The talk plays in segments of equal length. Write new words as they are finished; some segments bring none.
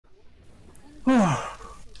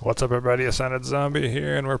What's up, everybody? Ascended Zombie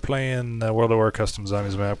here, and we're playing World of War Custom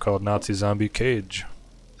Zombies map called Nazi Zombie Cage.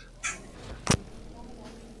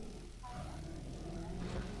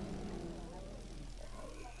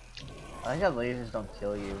 I think that lasers don't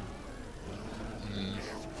kill you.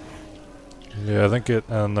 Yeah, I think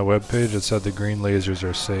on the webpage it said the green lasers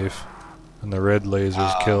are safe, and the red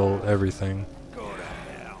lasers kill everything. Go to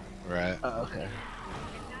hell. Right. Oh, okay.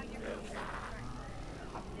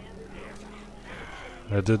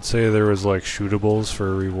 It did say there was like shootables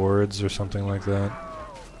for rewards or something like that.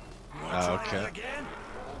 Okay.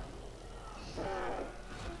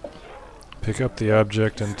 Pick up the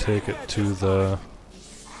object and take it to the...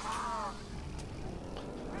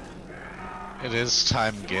 It is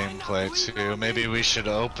time gameplay too. Maybe we should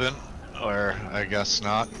open, or I guess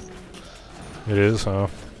not. It is, huh?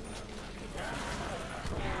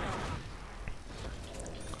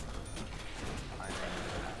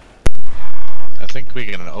 I think we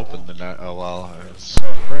can open the net. Oh well. First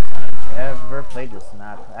time I've ever played this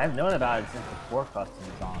map. I've known about it since before Custom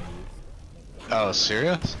Zombies. Oh,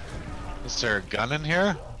 serious? Is there a gun in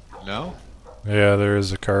here? No? Yeah, there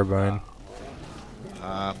is a carbine.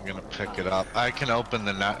 I'm gonna pick it up. I can open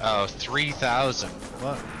the net. Oh, 3,000.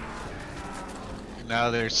 What? Now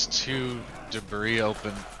there's 2 debris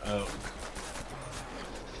open. Oh.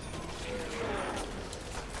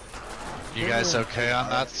 You guys okay on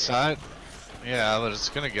that side? Yeah, but it's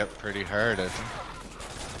gonna get pretty hard, I think.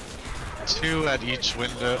 2 at each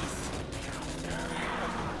window.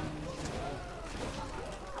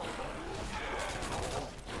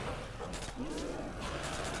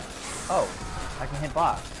 Oh, I can hit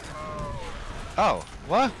box. Oh,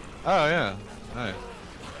 what? Oh, yeah. Alright.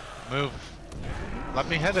 Move. Let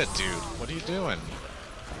me hit it, dude. What are you doing?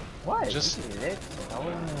 What? Just- You did it? I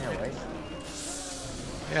wasn't in there, right?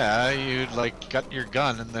 Yeah, you, like, got your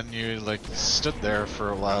gun and then you, like, stood there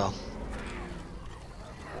for a while.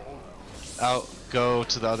 Out, go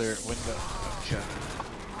to the other window. Okay.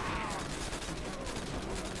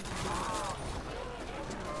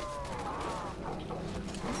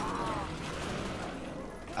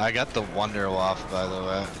 I got the Wonder Waff, by the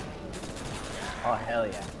way. Oh, hell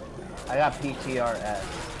yeah. I got PTRS.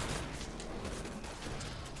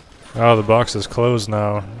 Oh, the box is closed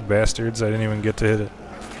now. Bastards, I didn't even get to hit it.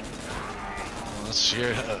 Well,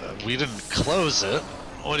 sure, we didn't close it.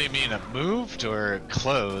 What do you mean, it moved or it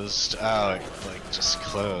closed? Oh, it, like, just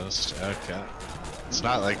closed. Okay. It's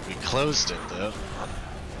not like we closed it, though.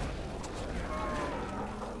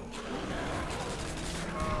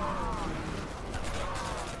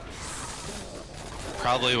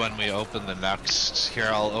 Probably when we open the next. Here,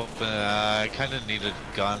 I'll open. I kind of need a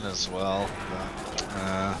gun as well.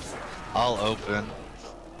 But, I'll open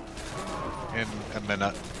in a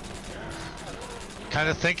minute. Kind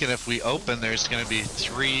of thinking if we open, there's going to be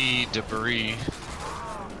 3 debris.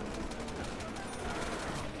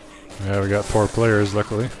 Yeah, we got 4 players,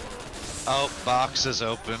 luckily. Oh, box is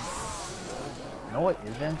open. No, it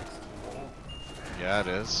isn't. Yeah, it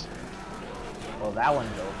is. Well, that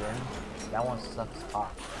one's open. That one sucks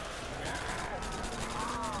cock.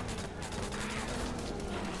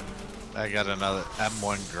 I got another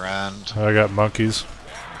M1 Grand. I got monkeys.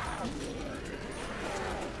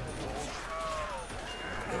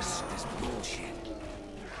 This is bullshit.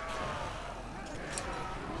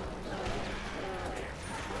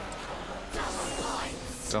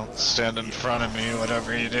 Don't stand in front of me,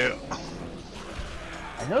 whatever you do.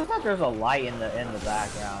 I noticed that there's a light in the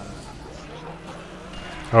background.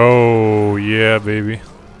 Oh, yeah, baby.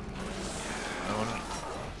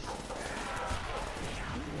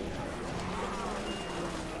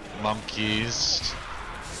 Monkeys.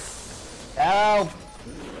 Help!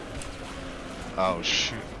 Oh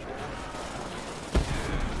shoot.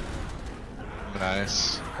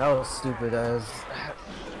 Nice. That was stupid. I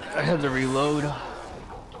had to reload.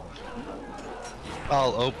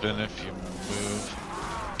 I'll open if you move.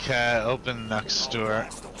 Okay, open next door.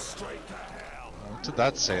 What did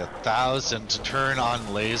that say? 1,000 to turn on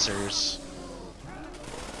lasers.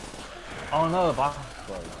 Oh no, the box is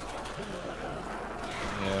closed.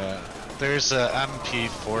 Yeah. There's a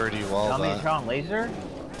MP40 wall. Tell me to turn on laser?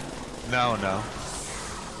 No, no.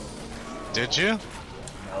 Did you?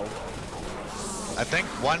 No. I think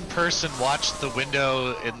one person watched the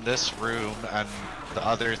window in this room and the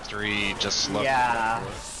other 3 just looked. Yeah.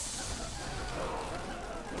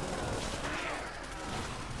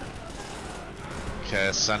 Okay,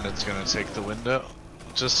 Ascendant's gonna take the window.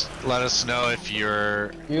 Just let us know if you're...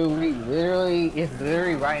 Dude, it's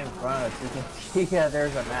literally right in front of us. You can see that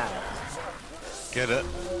there's a map. Get it.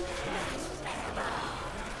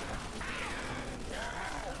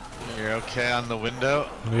 You're okay on the window?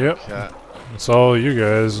 Yep. Okay. It's all you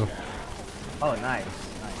guys. Oh, nice.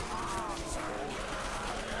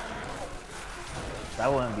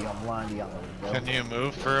 That wouldn't be on the window. Can you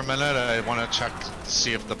move for a minute? I want to check to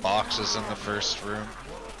see if the box is in the first room.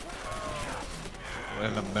 In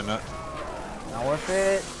a minute. Not worth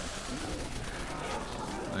it.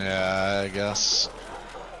 Yeah, I guess.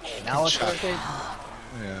 Now it's Check. worth it.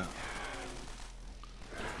 Yeah.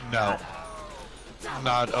 No.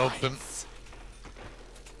 Not open.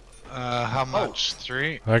 How much?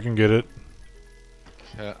 3? I can get it.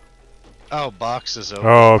 Yeah. Oh, box is open.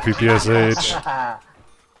 Oh, PPSH.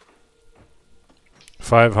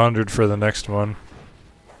 500 for the next one.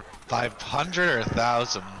 500 or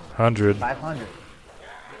 1,000? 100. 500.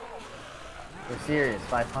 We're serious.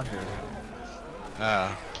 500.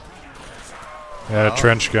 Ah. Yeah, Oh.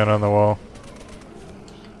 trench gun on the wall.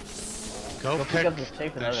 Go pick up the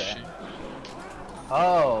shape of the other end.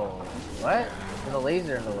 Oh, what? There's a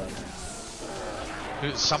laser in the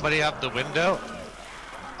way. Somebody have the window?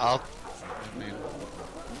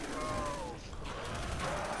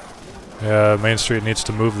 Yeah, Main Street needs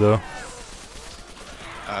to move though.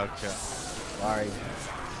 Okay. Sorry.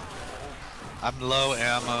 I'm low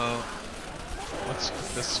ammo. What's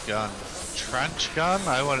this gun? Trench gun?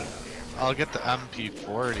 I'll get the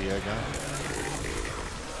MP40, I guess.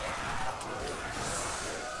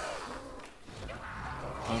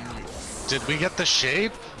 Did we get the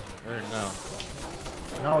shape? Or no?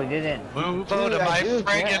 No, we didn't. Move Dude, out of I my do,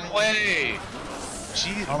 friggin' yeah. way!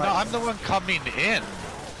 Gee, Oh no, my- I'm the one coming in.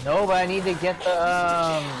 No, but I need to get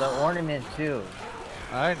the ornament too.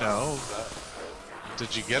 I know.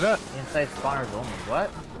 Did you get it? Inside spawners only. What?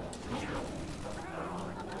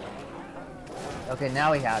 Okay,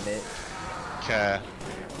 now we have it. Okay.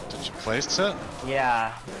 Did you place it?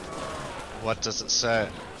 Yeah. What does it say? It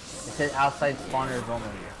said outside spawners only.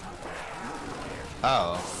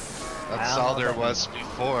 Oh. I That's don't all know there what that was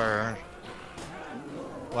before.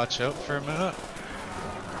 Watch out for a minute.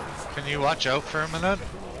 Can you watch out for a minute?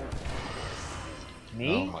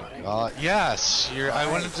 Me? Oh my god. Yes! I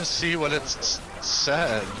wanted to see what it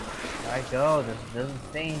said. There I go. This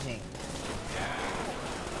doesn't say anything.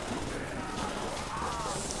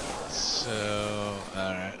 So,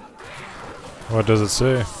 alright. What does it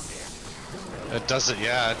say? It doesn't,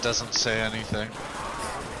 yeah, it doesn't say anything.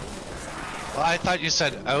 Well, I thought you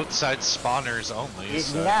said outside spawners only,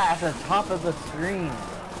 so. Yeah, at the top of the screen.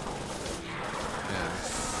 Yeah.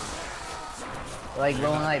 Like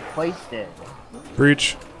when I placed it.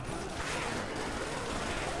 Breach.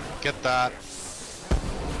 Get that.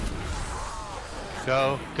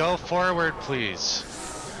 Go forward, please.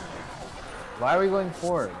 Why are we going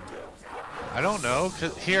forward? I don't know,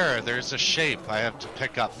 'cause here, there's a shape I have to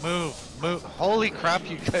pick up. Move. Holy crap,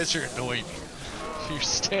 you guys are annoying me. You're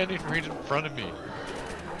standing right in front of me.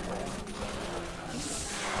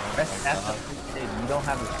 Press F to save. You don't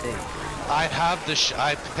have a save. I have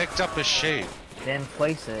I picked up a shape. Then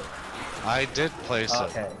place it. I did place it.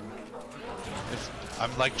 Okay.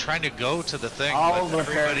 I'm like trying to go to the thing, I'll but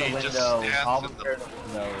repair the everybody just window. stands I'll repair the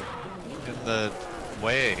window. in the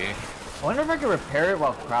way. I wonder if I can repair it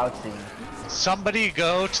while crouching. Somebody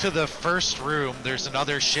go to the first room. There's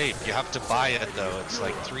another shape. You have to buy it though. It's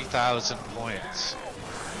like 3,000 points.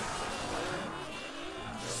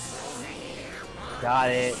 Got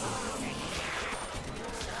it.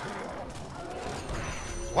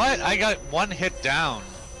 What? I got one hit down.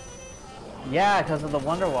 Yeah, because of the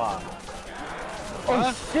Wonder WaW. Oh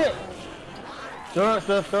Huh? shit!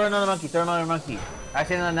 Throw another monkey. Throw another monkey.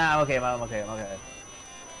 Actually, no, I'm okay. I'm okay.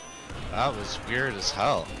 That was weird as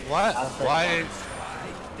hell. What? Why?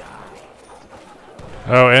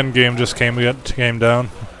 Oh, endgame just came down.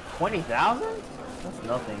 20,000? That's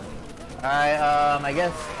nothing. Alright, I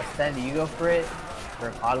guess Ascend, do you go for it?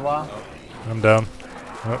 For Cod WaW? I'm down.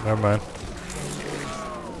 Oh, never mind.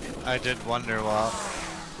 I did wonder WaW.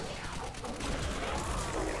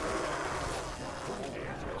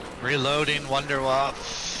 Reloading Wonder WaW.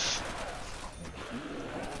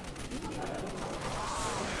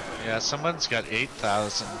 Yeah, someone's got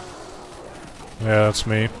 8,000. Yeah, that's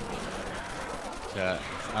me. Yeah.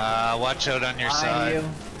 Watch out on your Behind side. you.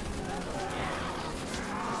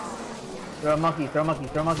 Throw a monkey.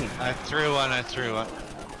 I threw one.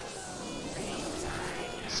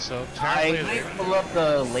 So I apparently, might pull up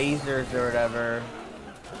the lasers or whatever.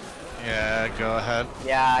 yeah, go ahead.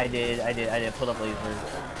 Yeah, I did pull up lasers.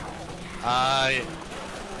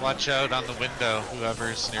 Watch out on the window,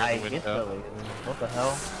 whoever's near I the hit the window. lasers. What the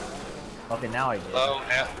hell? Okay, now I did. Oh,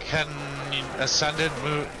 can you Ascended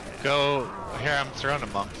move? Go here. I'm throwing a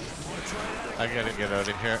monkey. I gotta get out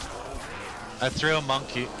of here. I threw a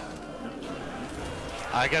monkey.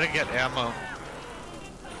 I gotta get ammo.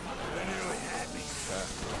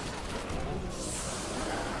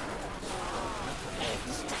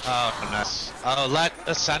 Oh, nice. Oh, let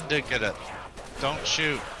Ascended get it. Don't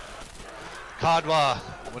shoot. Cod WaW,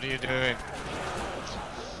 what are you doing?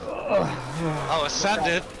 Oh,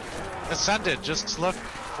 Ascended. Ascended, just look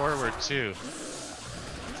forward too.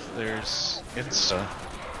 There's Insta.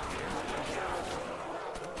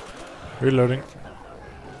 Reloading.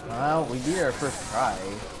 Well, we beat our first try.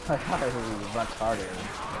 I thought it would be much harder.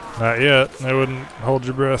 Not yet. I wouldn't hold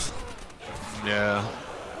your breath. Yeah.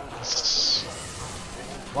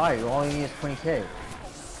 Why? You only need 20k.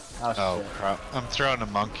 Oh Shit. crap. I'm throwing a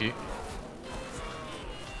monkey.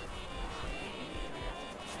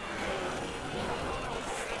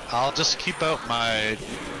 I'll just keep out my...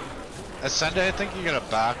 Ascended, I think you gotta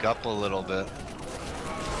back up a little bit.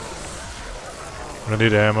 I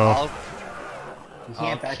need ammo. You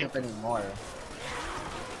can't back up anymore.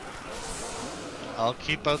 I'll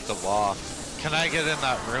keep out the wall. Can I get in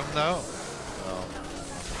that room though? No.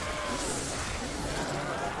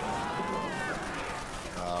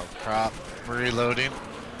 Oh crap. Reloading.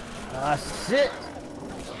 Ah, shit!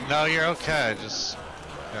 No, you're okay. Just...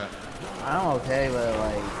 Yeah. I'm okay, but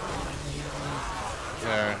like...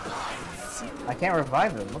 There. I can't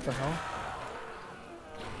revive him. What the hell?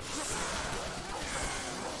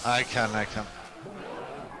 I can. I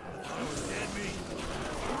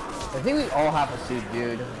think we all have a suit,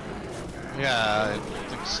 dude. Yeah, I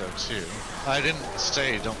think so too. I didn't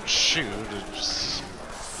say don't shoot.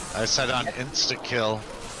 I said on insta kill.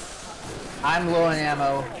 I'm low on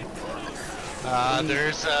ammo.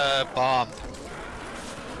 There's a bomb.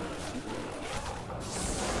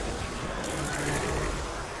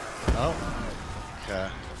 Oh. Okay.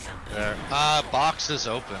 There. Box is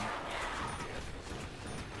open.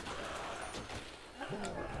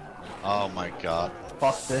 Oh my god.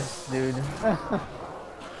 Fuck this, dude. Come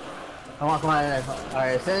on.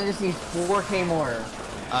 Alright, so I just need 4k more.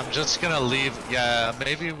 I'm just gonna leave. Yeah,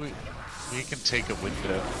 maybe we can take a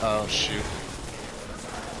window. Oh shoot.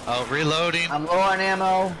 Oh, reloading. I'm low on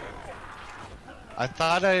ammo. I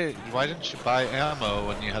thought why didn't you buy ammo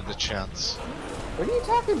when you had the chance? What are you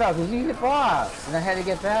talking about? Because you hit boss, and I had to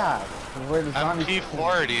get back. Where the zombies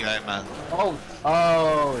MP40, I meant. Oh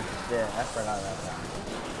shit! I forgot about that.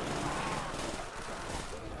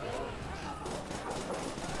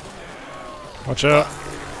 Watch out.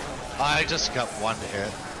 I just got one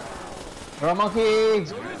hit. Throw a monkey!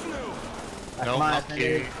 No Come on, monkey.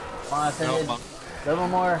 Ascended. Come on, Ascended. No monkey. Level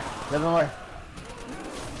more. Level more.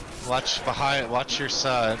 Watch behind. Watch your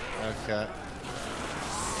side. Okay.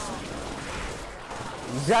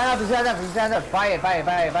 He's not enough. Buy it.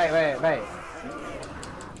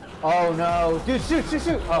 Oh no. Dude, shoot.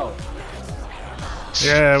 Oh.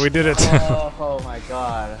 Yeah, we did it. Oh my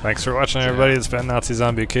god. Thanks for watching, everybody. It's been Nazi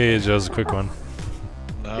Zombie Cage. That was a quick one.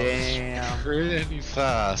 That Damn. was pretty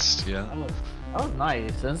fast, yeah. That was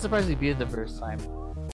nice. I'm surprised he beat it the first time.